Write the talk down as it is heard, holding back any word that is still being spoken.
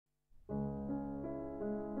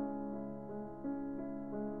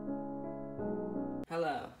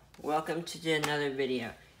Hello, welcome to another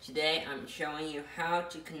video. Today I'm showing you how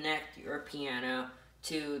to connect your piano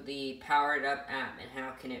to the Powered Up app and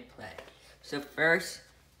how can it play. So first,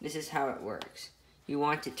 this is how it works. You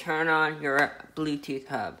want to turn on your Bluetooth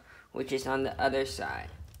hub, which is on the other side.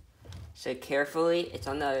 So carefully, it's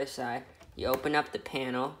on the other side. You open up the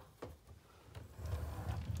panel.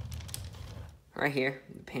 Right here,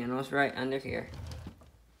 the panel's right under here.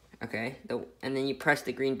 Okay, and then you press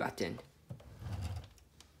the green button.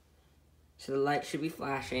 So the light should be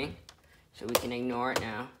flashing, so we can ignore it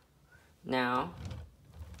now. Now,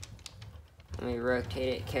 let me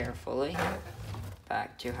rotate it carefully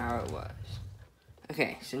back to how it was.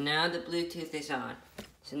 Okay, so now the Bluetooth is on.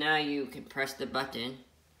 So now you can press the button,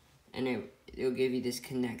 and it'll give you this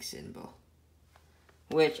connect symbol.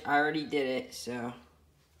 Which, I already did it, so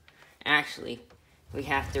actually, we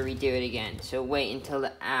have to redo it again. So wait until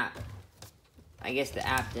the app, I guess the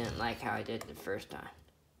app didn't like how I did it the first time.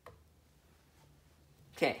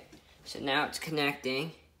 Okay, so now it's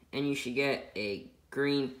connecting, and you should get a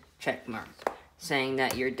green check mark saying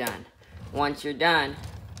that you're done. Once you're done,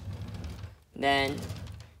 then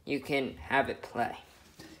you can have it play.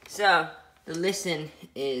 So, the listen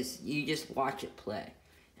is you just watch it play.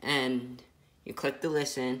 And you click the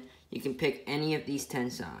listen, you can pick any of these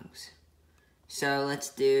 10 songs. So,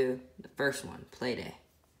 let's do the first one, Playday.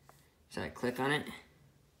 So I click on it,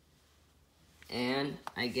 and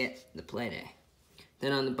I get the Playday.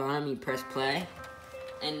 Then on the bottom, you press play,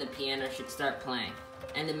 and the piano should start playing.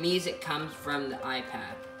 And the music comes from the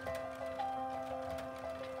iPad.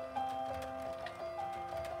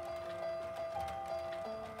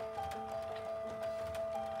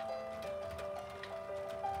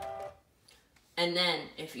 And then,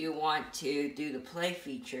 if you want to do the play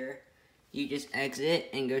feature, you just exit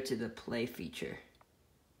and go to the play feature.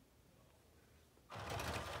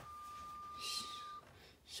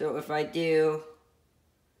 So if I do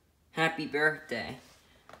Happy Birthday,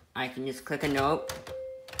 I can just click a note,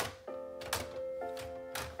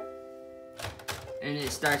 and it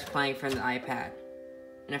starts playing from the iPad.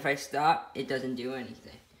 And if I stop, it doesn't do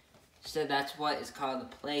anything. So that's what is called the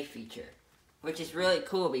play feature, which is really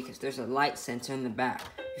cool because there's a light sensor in the back.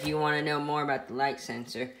 If you want to know more about the light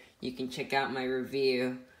sensor, you can check out my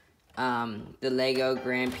review, the Lego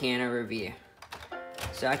Grand Piano review.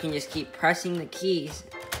 So I can just keep pressing the keys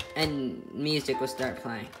and music will start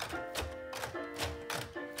playing.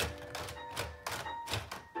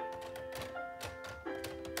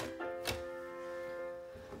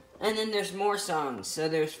 And then there's more songs. So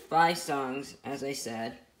there's 5 songs, as I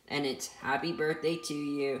said. And it's Happy Birthday to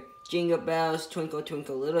You, Jingle Bells, Twinkle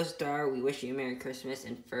Twinkle Little Star, We Wish You a Merry Christmas,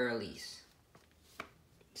 and Fur Elise.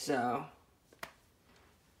 So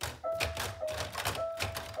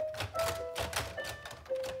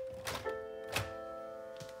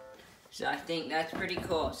I think that's pretty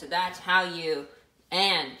cool. So that's how you,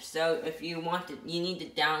 and so if you want to, you need to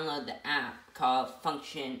download the app called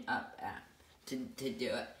Function Up app to do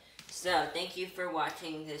it. So thank you for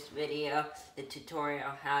watching this video, the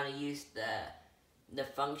tutorial how to use the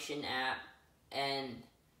Function app, and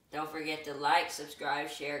don't forget to like, subscribe,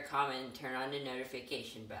 share, comment, and turn on the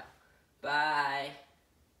notification bell. Bye.